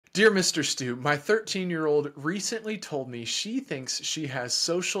Dear Mr. Stu, my 13-year-old recently told me she thinks she has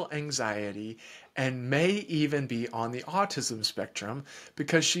social anxiety and may even be on the autism spectrum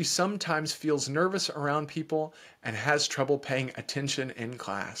because she sometimes feels nervous around people and has trouble paying attention in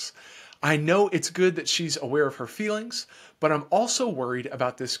class. I know it's good that she's aware of her feelings, but I'm also worried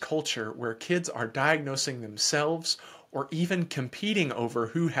about this culture where kids are diagnosing themselves or even competing over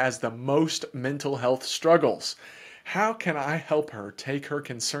who has the most mental health struggles. How can I help her take her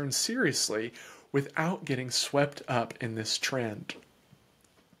concerns seriously without getting swept up in this trend?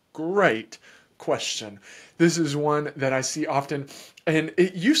 Great question. This is one that I see often, and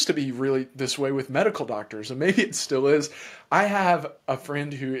it used to be really this way with medical doctors, and maybe it still is. I have a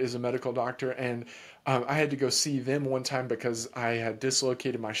friend who is a medical doctor, and I had to go see them one time because I had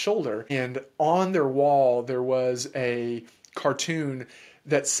dislocated my shoulder, and on their wall there was a cartoon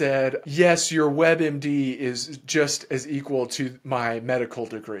that said, yes, your WebMD is just as equal to my medical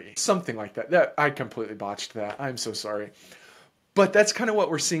degree. Something like that. I completely botched that. I'm so sorry. But that's kind of what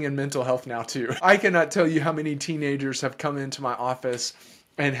we're seeing in mental health now too. I cannot tell you how many teenagers have come into my office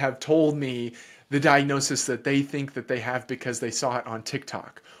and have told me the diagnosis that they think that they have because they saw it on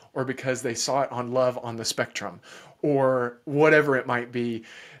TikTok or because they saw it on Love on the Spectrum or whatever it might be,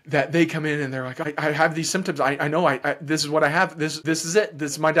 that they come in and they're like, I have these symptoms. I know this is what I have. This is it.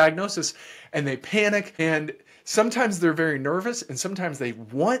 This is my diagnosis. And they panic. And sometimes they're very nervous and sometimes they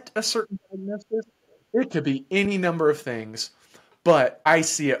want a certain diagnosis. It could be any number of things. But I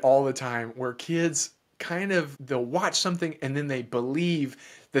see it all the time where kids they'll watch something and then they believe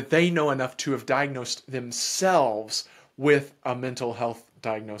that they know enough to have diagnosed themselves with a mental health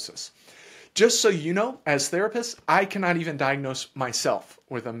diagnosis. Just so you know, as therapists, I cannot even diagnose myself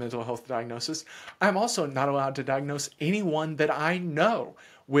with a mental health diagnosis. I'm also not allowed to diagnose anyone that I know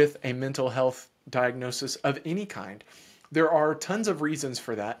with a mental health diagnosis of any kind. There are tons of reasons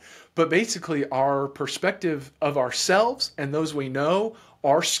for that, but basically our perspective of ourselves and those we know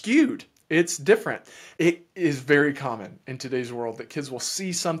are skewed. It's different. It is very common in today's world that kids will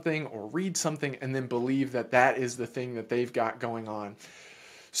see something or read something and then believe that that is the thing that they've got going on.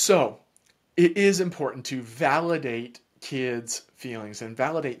 So it is important to validate kids' feelings and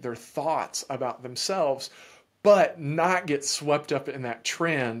validate their thoughts about themselves, but not get swept up in that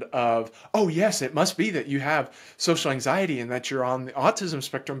trend of, oh yes, it must be that you have social anxiety and that you're on the autism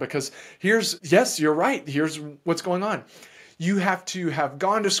spectrum because yes, you're right, here's what's going on. You have to have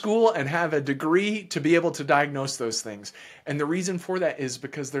gone to school and have a degree to be able to diagnose those things. And the reason for that is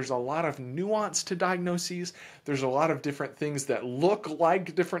because there's a lot of nuance to diagnoses. There's a lot of different things that look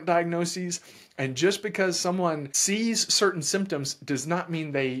like different diagnoses. And just because someone sees certain symptoms does not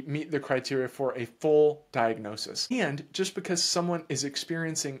mean they meet the criteria for a full diagnosis. And just because someone is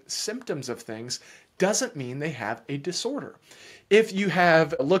experiencing symptoms of things doesn't mean they have a disorder. If you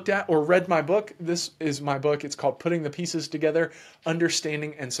have looked at or read my book, this is my book. It's called Putting the Pieces Together,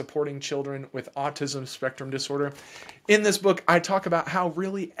 Understanding and Supporting Children with Autism Spectrum Disorder. In this book, I talk about how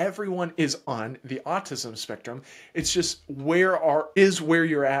really everyone is on the autism spectrum. It's just where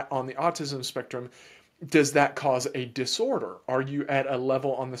you're at on the autism spectrum. Does that cause a disorder? Are you at a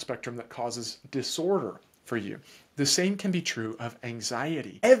level on the spectrum that causes disorder for you? The same can be true of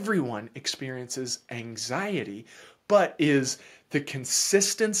anxiety. Everyone experiences anxiety, but is the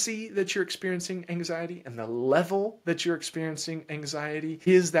consistency that you're experiencing anxiety and the level that you're experiencing anxiety,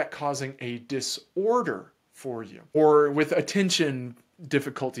 is that causing a disorder for you? Or with attention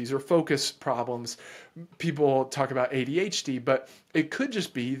difficulties or focus problems, people talk about ADHD, but it could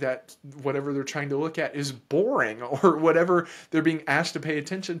just be that whatever they're trying to look at is boring, or whatever they're being asked to pay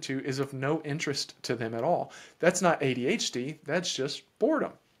attention to is of no interest to them at all. That's not ADHD, that's just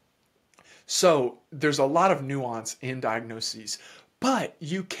boredom. So there's a lot of nuance in diagnoses, but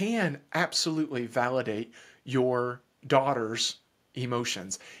you can absolutely validate your daughter's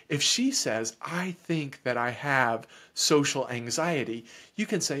emotions. If she says, I think that I have social anxiety, you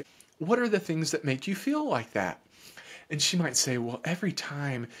can say, what are the things that make you feel like that? And she might say, well, every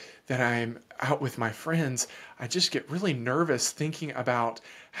time that I'm out with my friends, I just get really nervous thinking about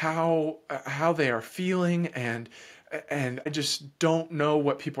how they are feeling, and I just don't know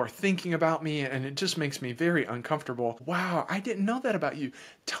what people are thinking about me, and it just makes me very uncomfortable. Wow, I didn't know that about you.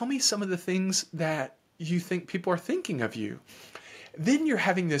 Tell me some of the things that you think people are thinking of you. Then you're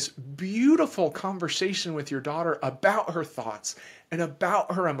having this beautiful conversation with your daughter about her thoughts and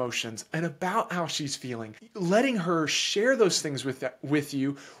about her emotions and about how she's feeling, letting her share those things with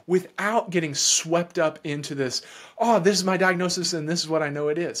you without getting swept up into this, oh, this is my diagnosis and this is what I know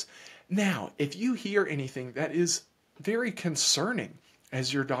it is. Now, if you hear anything that is very concerning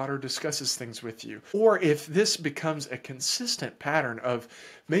as your daughter discusses things with you. Or if this becomes a consistent pattern of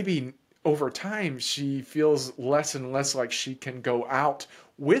maybe over time she feels less and less like she can go out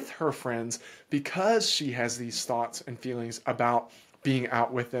with her friends because she has these thoughts and feelings about being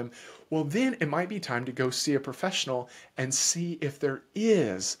out with them, well, then it might be time to go see a professional and see if there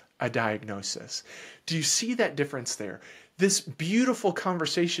is a diagnosis. Do you see that difference there? This beautiful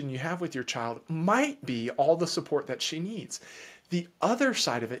conversation you have with your child might be all the support that she needs. The other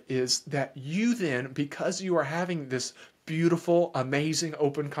side of it is that you then, because you are having this beautiful, amazing,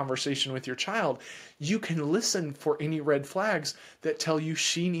 open conversation with your child, you can listen for any red flags that tell you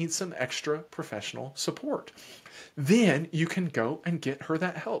she needs some extra professional support. Then you can go and get her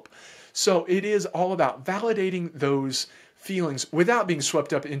that help. So it is all about validating those feelings without being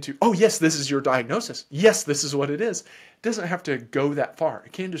swept up into, oh yes, this is your diagnosis. Yes, this is what it is. It doesn't have to go that far.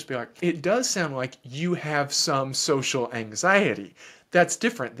 It can just be like, it does sound like you have some social anxiety. That's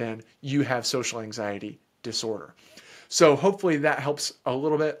different than you have social anxiety disorder. So hopefully that helps a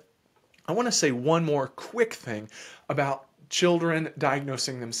little bit. I want to say one more quick thing about children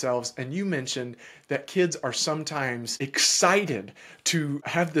diagnosing themselves. And you mentioned that kids are sometimes excited to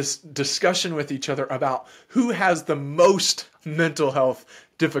have this discussion with each other about who has the most mental health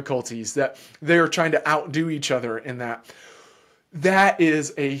difficulties, that they're trying to outdo each other in that. That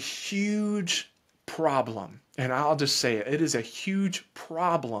is a huge problem. And I'll just say it, it is a huge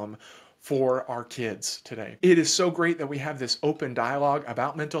problem for our kids today. It is so great that we have this open dialogue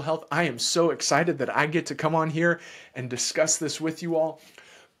about mental health. I am so excited that I get to come on here and discuss this with you all.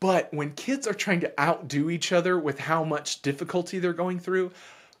 But when kids are trying to outdo each other with how much difficulty they're going through,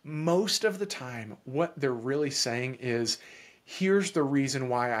 most of the time what they're really saying is, here's the reason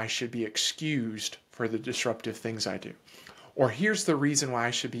why I should be excused for the disruptive things I do. Or here's the reason why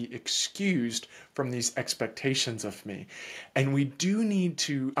I should be excused from these expectations of me. And we do need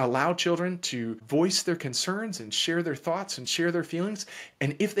to allow children to voice their concerns and share their thoughts and share their feelings.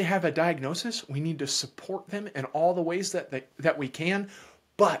 And if they have a diagnosis, we need to support them in all the ways that we can.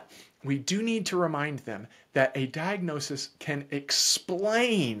 But we do need to remind them that a diagnosis can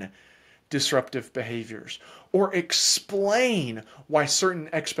explain disruptive behaviors or explain why certain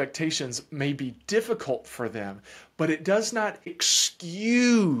expectations may be difficult for them, but it does not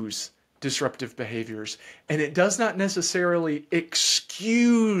excuse disruptive behaviors, and it does not necessarily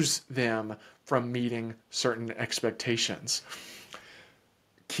excuse them from meeting certain expectations.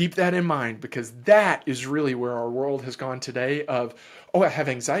 Keep that in mind, because that is really where our world has gone today of, oh, I have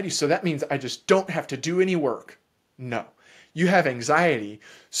anxiety, so that means I just don't have to do any work. No. You have anxiety,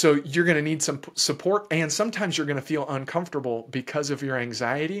 so you're going to need some support, and sometimes you're going to feel uncomfortable because of your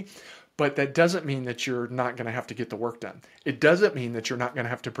anxiety, but that doesn't mean that you're not going to have to get the work done. It doesn't mean that you're not going to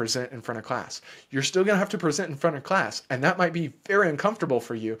have to present in front of class. You're still going to have to present in front of class, and that might be very uncomfortable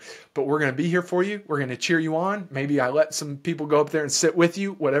for you, but we're going to be here for you. We're going to cheer you on. Maybe I let some people go up there and sit with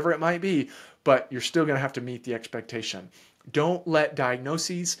you, whatever it might be, but you're still going to have to meet the expectation. Don't let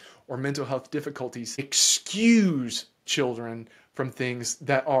diagnoses or mental health difficulties excuse children from things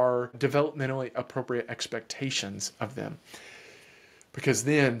that are developmentally appropriate expectations of them. Because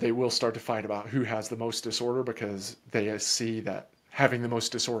then they will start to fight about who has the most disorder, because they see that having the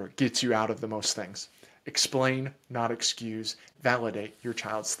most disorder gets you out of the most things. Explain, not excuse. Validate your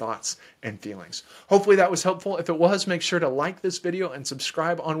child's thoughts and feelings. Hopefully that was helpful. If it was, make sure to like this video and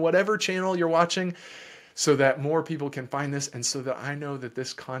subscribe on whatever channel you're watching so that more people can find this and so that I know that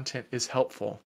this content is helpful.